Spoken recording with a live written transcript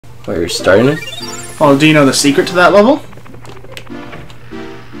Where you're starting it? Well, do you know the secret to that level?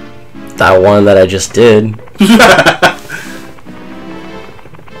 That one that I just did.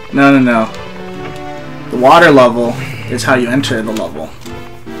 No. The water level is how you enter the level.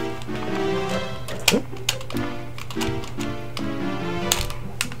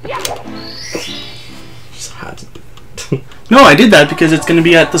 Just had to. No, I did that because it's going to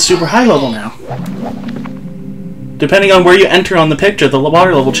be at the super high level now. Depending on where you enter on the picture, the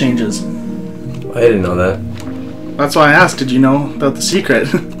water level changes. I didn't know that. That's why I asked, did you know about the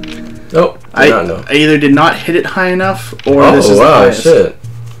secret? Nope, I did not know. I either did not hit it high enough, or this is the highest. Oh, wow, shit.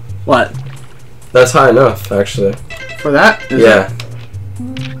 What? That's high enough, actually. For that? Yeah.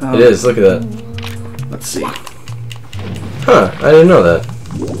 It is, look at that. Let's see. Huh, I didn't know that.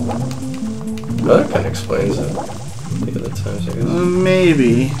 Well, that kind of explains it. The other times, I guess.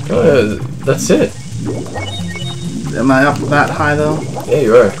 Maybe. Oh, yeah, that's it. Am I up that high, though? Yeah,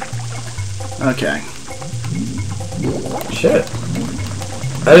 you are. Okay. Shit.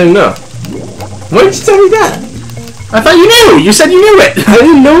 I didn't know. Why did you tell me that? I thought you knew! You said you knew it! I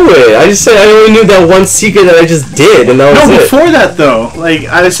didn't know it. I just said I only knew that one secret that I just did, and that was it. No, before that, though. Like,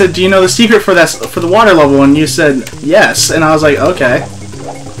 I said, do you know the secret for the water level? And you said, yes. And I was like, okay.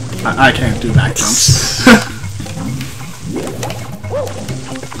 I can't do back jumps.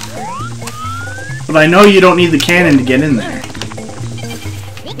 But I know you don't need the cannon to get in there.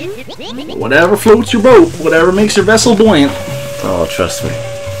 Whatever floats your boat, whatever makes your vessel buoyant. Oh, trust me.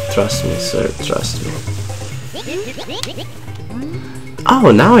 Trust me, sir. Trust me.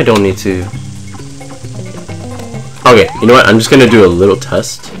 Oh, now I don't need to... Okay, you know what? I'm just gonna do a little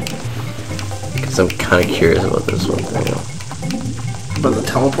test. Because I'm kind of curious about this one thing. About the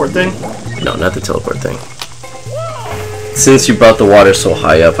teleport thing? No, not the teleport thing. Since you brought the water so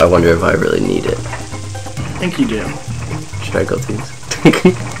high up, I wonder if I really need it. I think you do. Should I go through these?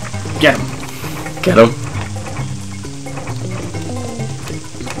 Get him. Get him?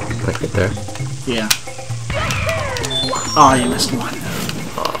 Like right there? Yeah. Oh, you missed one.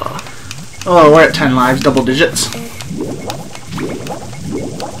 Oh, we're at 10 lives, double digits.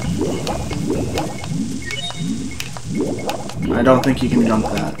 I don't think you can jump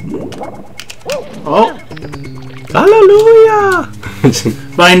that. Oh! Hallelujah!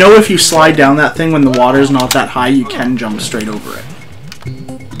 But I know if you slide down that thing when the water's not that high, you can jump straight over it.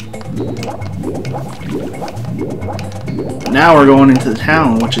 Now we're going into the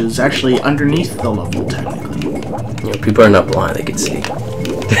town, which is actually underneath the level, technically. You know, people are not blind, they can see.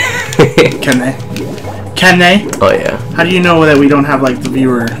 Can they? Can they? Oh, yeah. How do you know that we don't have, like, the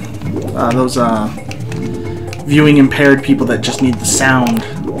viewer, those, viewing impaired people that just need the sound?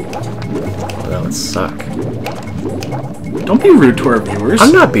 Oh, that would suck. Don't be rude to our viewers.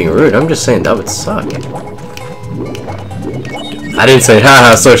 I'm not being rude, I'm just saying that would suck. I didn't say,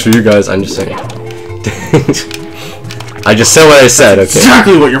 haha, sucks for you guys, I'm just saying. I just said what I said, okay?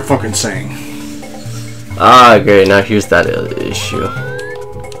 Exactly what you're fucking saying. Ah, great, now here's that issue.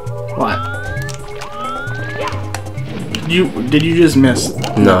 What? Did you just miss?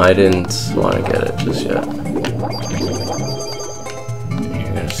 No, I didn't want to get it just yet.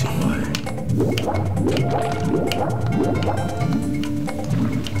 You're gonna see why.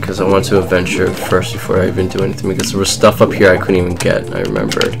 Because I want to adventure first before I even do anything, because there was stuff up here I couldn't even get, I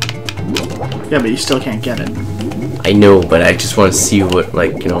remembered. Yeah, but you still can't get it. I know, but I just want to see what,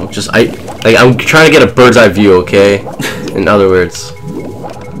 like, you know, just, I'm trying to get a bird's eye view, okay? In other words.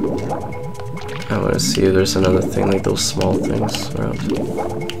 I want to see if there's another thing, like those small things around.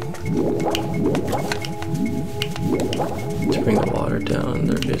 To bring the water down,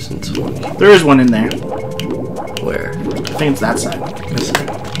 there isn't one. There is one in there. Where? I think it's that side. This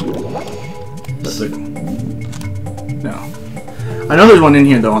side? No. I know there's one in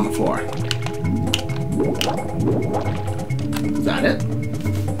here, though, on the floor. Is that it?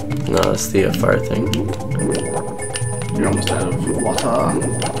 No, that's the fire thing. You're almost out of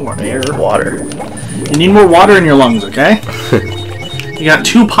water. Or air. Water. You need more water in your lungs, okay? You got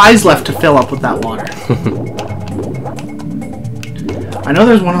 2 pies left to fill up with that water. I know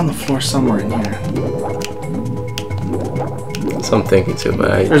there's one on the floor somewhere in here. So I'm thinking too,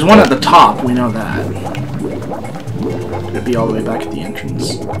 but There's one at the top, we know that. It'd be all the way back at the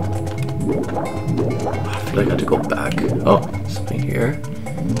entrance. I feel like I have to go back. Oh, something here.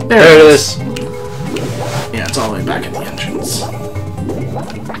 There it is. Yeah, it's all the way back at the entrance.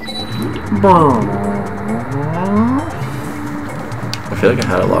 I feel like I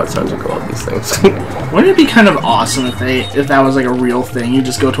had a lot of time to go all these things. Wouldn't it be kind of awesome if that was like a real thing? You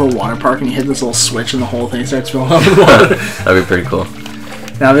just go to a water park and you hit this little switch and the whole thing starts filling up with water. That'd be pretty cool.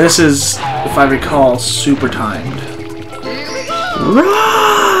 Now this is, if I recall, super timed.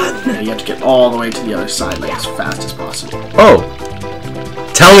 Run! you have to get all the way to the other side like as fast as possible. Oh.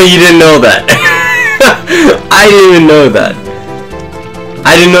 Tell me you didn't know that. I didn't even know that.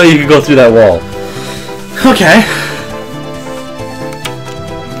 I didn't know you could go through that wall. Okay.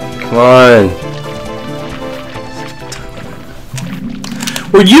 Come on.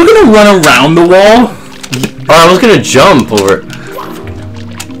 Were you gonna run around the wall? Oh, I was gonna jump over it.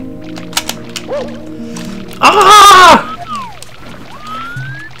 Ah!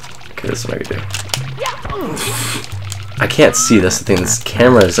 Okay, this is what I can do. I can't see. That's the thing. This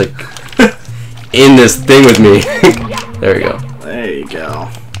camera is like in this thing with me. There we go. There you go.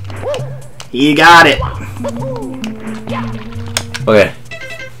 You got it. Okay.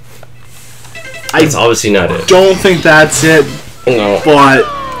 It's obviously not it. Don't think that's it. No. But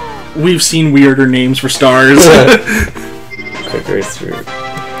we've seen weirder names for stars. Quick race through.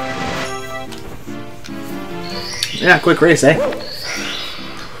 Yeah, quick race, eh?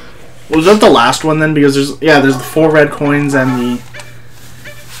 Was that the last one then? Because there's the 4 red coins and the.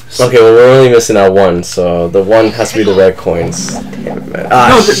 Okay, well we're only missing out one, so the one has to be the red coins. Damn it, man. Ah,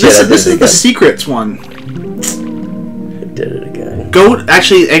 no, shit, this is the secrets one. I did it again. Go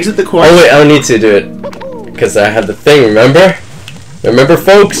actually exit the course. Oh wait, I don't need to do it because I have the thing. Remember? Remember,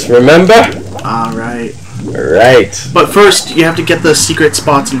 folks? Remember? All right. Right. But first, you have to get the secret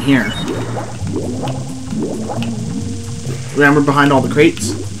spots in here. Remember behind all the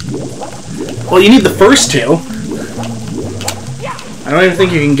crates? Well, you need the first 2. I don't even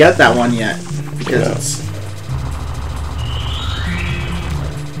think you can get that one yet because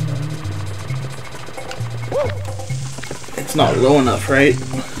it's not low enough, right?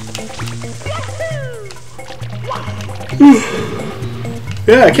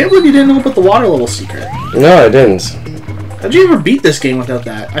 Yeah, I can't believe you didn't know about the water level secret. No, I didn't. How'd you ever beat this game without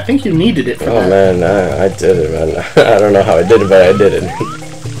that? I think you needed it for that. Oh man, I did it, man. I don't know how I did it, but I did it.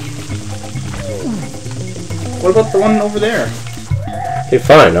 What about the one over there? Okay,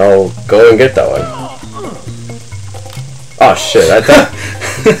 fine. I'll go and get that one. Oh shit! I thought.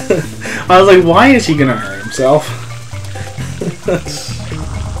 I was like, why is he gonna hurt himself?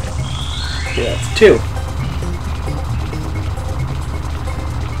 Yeah, it's 2.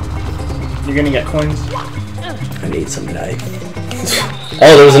 You're gonna get coins. I need some life.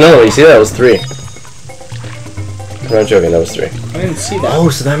 Oh, there was another one. You see that? That was 3. I'm not joking. That was 3. I didn't see that. Oh,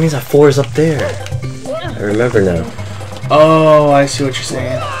 so that means that 4 is up there. I remember now. Oh, I see what you're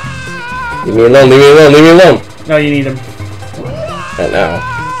saying. Leave me alone. Leave me alone. Leave me alone. No, you need him. Not now.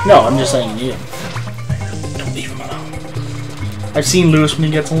 No, I'm just saying you need him. Don't leave him alone. I've seen Lewis when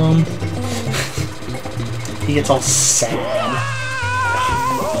he gets alone. He gets all sad.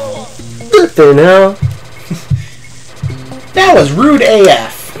 Get there now. That was rude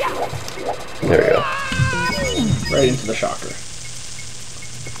AF. There we go. Right into the shocker.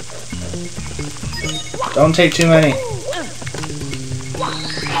 Don't take too many.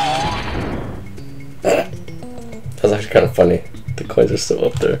 That's actually kind of funny. The coins are still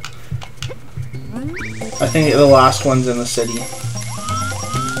up there. I think the last one's in the city.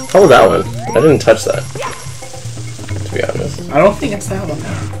 Oh, that one. I didn't touch that. To be honest. I don't think it's that one. I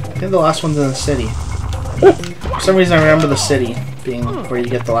think the last one's in the city. For some reason I remember the city being where you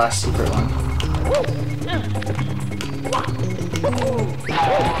get the last secret one.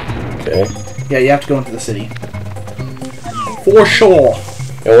 Okay. Yeah, you have to go into the city. For sure.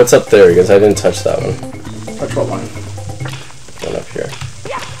 And what's up there? Because I didn't touch that one. Touch what one? One up here.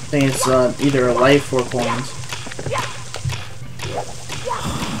 I think it's either a life or coins.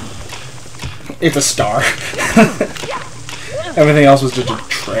 It's a star. Everything else was just a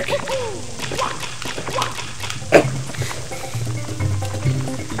trick.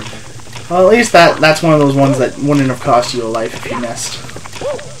 Well, at least that's one of those ones that wouldn't have cost you a life if you missed.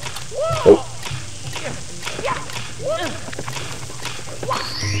 Oh.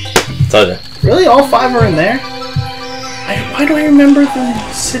 Told you. Really? All 5 are in there? Why do I remember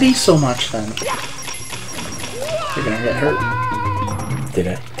the city so much then? You're gonna get hurt. Did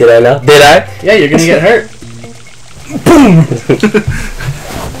I? Did I now? Did I? Yeah, you're gonna get hurt. Boom!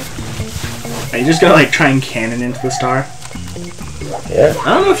 Are you just gonna like try and cannon into the star? Yeah.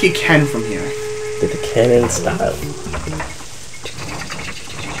 I don't know if you can from here. Did the cannon style?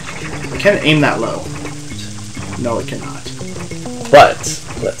 You can't aim that low. No, it cannot. But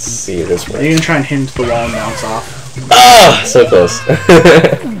let's see if this Are works. you gonna try and hit into the wall and bounce off? Ah, so close.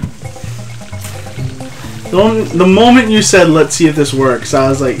 The moment you said, let's see if this works, I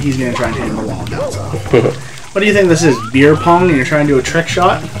was like, he's gonna try and hit the wall and bounce off. What do you think this is? Beer pong and you're trying to do a trick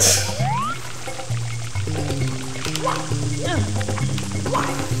shot?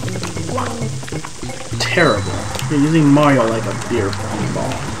 Terrible. You're using Mario like a beer pong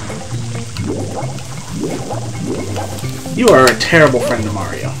ball. You are a terrible friend to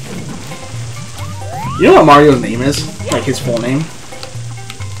Mario. You know what Mario's name is? Like his full name?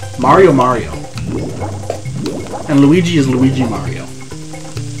 Mario Mario. And Luigi is Luigi Mario.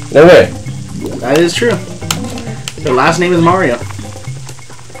 No way. That is true. Their last name is Mario.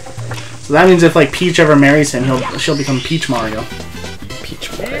 So that means if like Peach ever marries him, she'll become Peach Mario.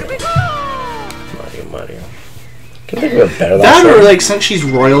 Peach Mario. Mario. Can I think of a better last That name? or like since she's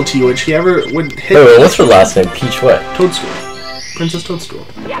royalty, would she ever would hit Wait, what's her last name? Peach what? Toadstool. Princess Toadstool.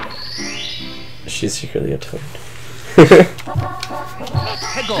 She's secretly a toad. I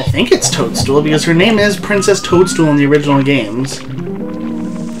think it's Toadstool because her name is Princess Toadstool in the original games.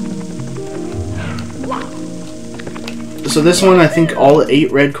 So this one, I think all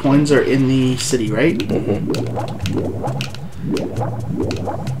 8 red coins are in the city, right? Mm-hmm.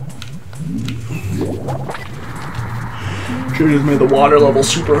 Should have made the water level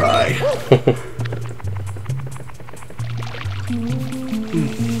super high.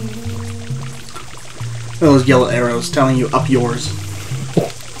 Those yellow arrows telling you up yours.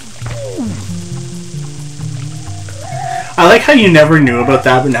 I like how you never knew about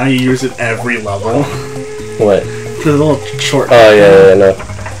that, but now you use it every level. What? The little short. Oh yeah, I know.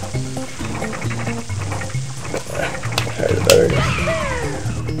 Alright, better.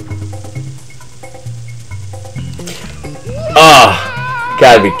 Ah,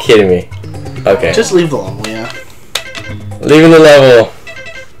 gotta be kidding me. Okay. Just leave the level, yeah. Leaving the level.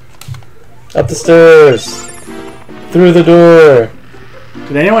 Up the stairs. Through the door.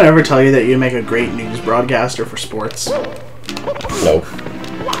 Did anyone ever tell you that you make a great news broadcaster for sports? Nope.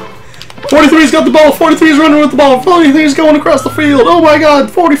 43's got the ball. 43's running with the ball. 43's going across the field. Oh my god,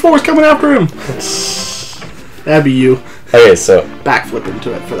 44's coming after him. That'd be you. Okay, so. Backflip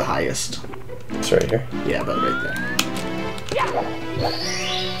into it for the highest. It's right here. Yeah, about right there.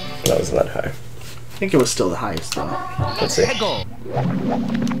 That wasn't that high. I think it was still the highest though. Let's see.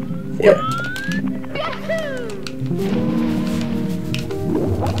 Yep.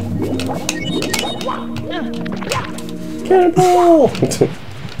 Cannonball!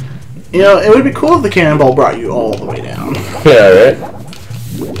 You know, it would be cool if the cannonball brought you all the way down. Yeah, right?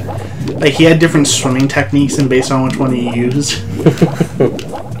 Like, he had different swimming techniques and based on which one he used.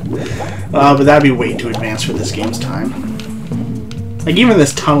 But that'd be way too advanced for this game's time. Like, even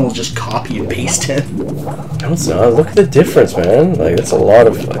this tunnel is just copy and paste it. No, it's not. Look at the difference, man. Like, that's a lot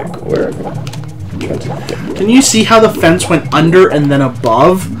of, like, work. Can you see how the fence went under and then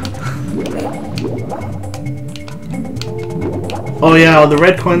above? Oh yeah, the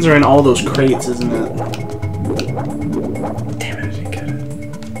red coins are in all those crates, isn't it? Damn it, I didn't get it.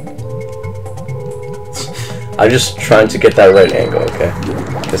 I'm just trying to get that right angle, okay?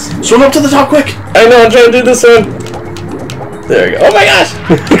 Just... Swim up to the top quick! I know, I'm trying to do this one! There we go. Oh my gosh!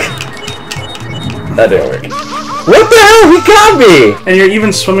 That didn't work. What the hell? He got me! And you're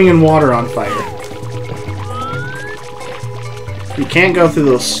even swimming in water on fire. You can't go through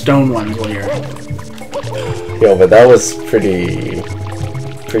those stone ones while you're... Yo, but that was pretty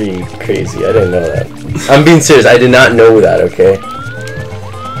crazy. I didn't know that. I'm being serious. I did not know that, okay?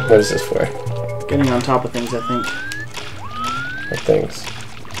 What is this for? Getting on top of things, I think. What things?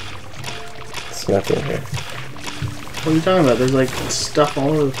 It's nothing here. What are you talking about? There's like stuff all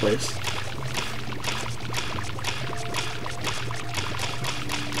over the place.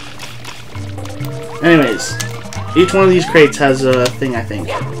 Anyways, each one of these crates has a thing, I think.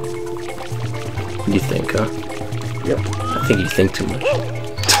 You think, huh? Yep. I think you think too much.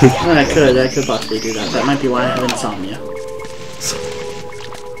 I could possibly do that. That might be why I have insomnia.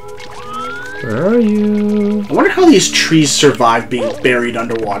 Where are you? I wonder how these trees survive being buried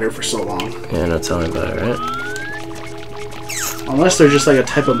underwater for so long. Yeah, no, tell me about it, right? Unless they're just like a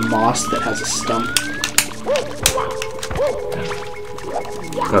type of moss that has a stump.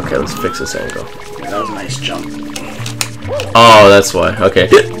 Okay, let's fix this angle. Yeah, that was a nice jump. Oh, that's why. Okay.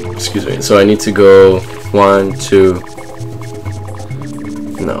 Excuse me. So I need to go 1, 2.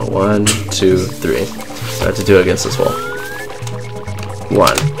 No, 1, 2, 3. I have to do it against this wall.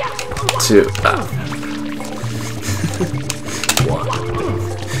 1, 2. Ah.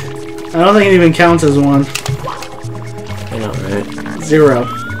 1. I don't think it even counts as one. I know, right? 0.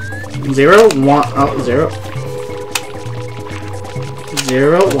 0, 1, oh, 0.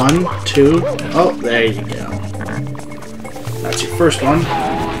 0, 1, 2. Oh, there you go. That's your first one.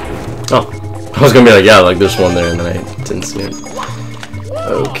 Oh, I was gonna be like, yeah, like there's one there, and then I didn't see it.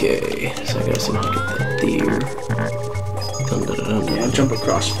 Okay, so I guess I need to get that there. Dun, dun, dun, dun. Yeah, jump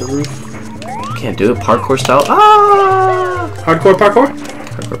across the roof. Can't do it parkour style. Ah! Hardcore parkour?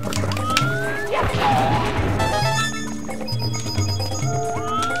 Parkour, parkour.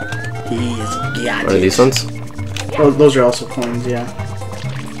 He's got What are it. these ones? Oh, those are also coins, yeah.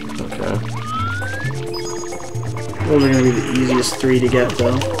 Okay. Those are gonna be the easiest 3 to get,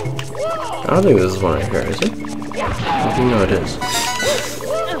 though. I don't think this is one right here, is it? I think no, it is.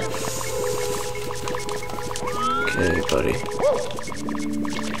 Okay, buddy.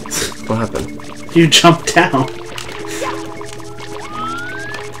 What happened? You jumped down.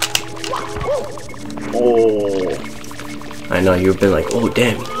 Oh. I know, you've been like, oh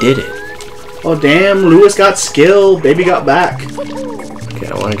damn, you did it. Oh damn, Lewis got skill. Baby got back. Okay,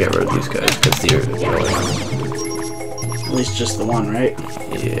 I want to get rid of these guys because they're annoying. At least just the one, right?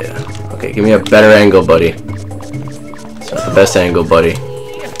 Yeah. Okay, give me a better angle, buddy. It's not the best angle, buddy.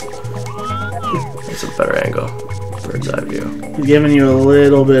 It's a better angle. Bird's eye view. He's giving you a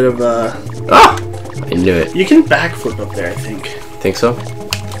little bit of a... Ah! I knew it. You can backflip up there, I think. Think so?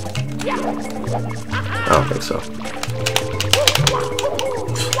 I don't think so.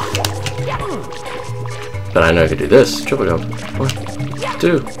 But I know I could do this. Triple jump. 1,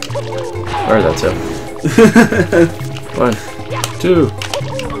 2. Or that's it. 1, 2.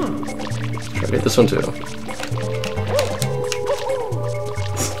 Try to get this one too.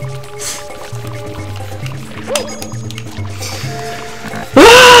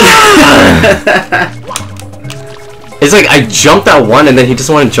 It's like I jumped that one and then he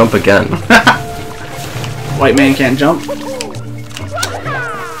doesn't want to jump again. White man can't jump.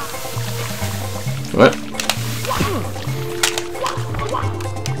 What?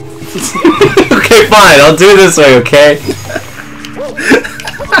 Okay, fine. I'll do it this way, okay?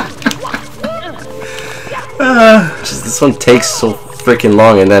 Just this one takes so freaking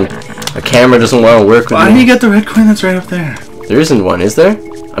long and then a camera doesn't want to work with Why me. do you get the red coin that's right up there? There isn't one, is there?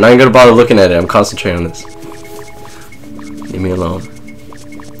 I'm not even gonna bother looking at it. I'm concentrating on this. Leave me alone.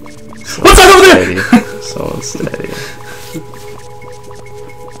 What's that over there? So unsteady.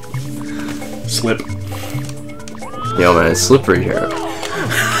 Slip. Yo, man, it's slippery here.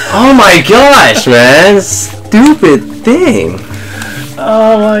 Oh my gosh, man! Stupid thing.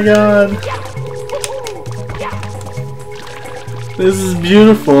 Oh my god. This is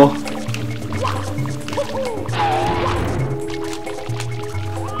beautiful.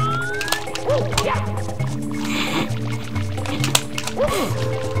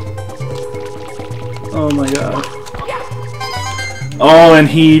 Oh my god. Oh, and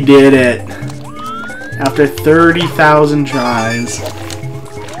he did it. After 30,000 tries.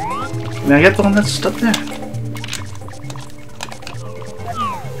 May I get the one that's stuck there?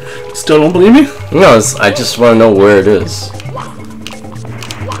 Still don't believe me? No, I just want to know where it is.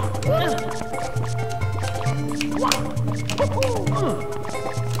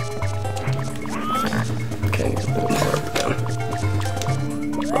 Okay, I need to do more again.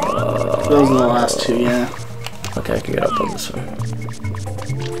 Those are the last 2, yeah. Okay, I can get up on this one.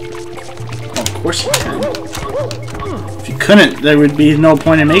 Oh, of course you can. If you couldn't, there would be no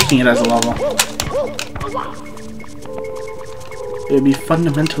point in making it as a level. It would be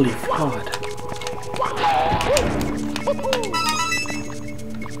fundamentally flawed.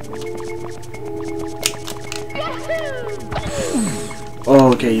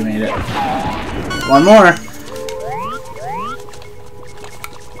 Oh, okay, you made it. One more.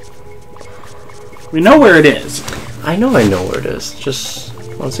 We know where it is. I know where it is. Just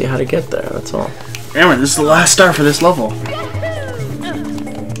want to see how to get there, that's all. Aaron, this is the last star for this level.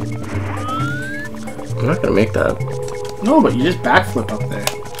 I'm not gonna make that. No, but you just backflip up there.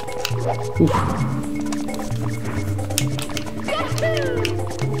 Oof.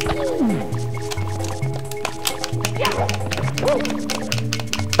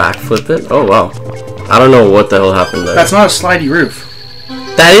 Backflip it? Oh wow. I don't know what the hell happened there. That's not a slidey roof.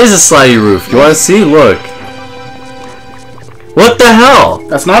 That is a slidey roof. You wanna see? Look. What the hell?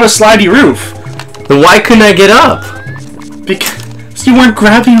 That's not a slidey roof. Then why couldn't I get up? Because you weren't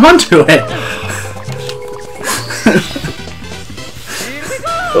grabbing onto it.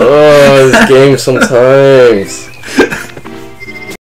 Oh, this game sometimes.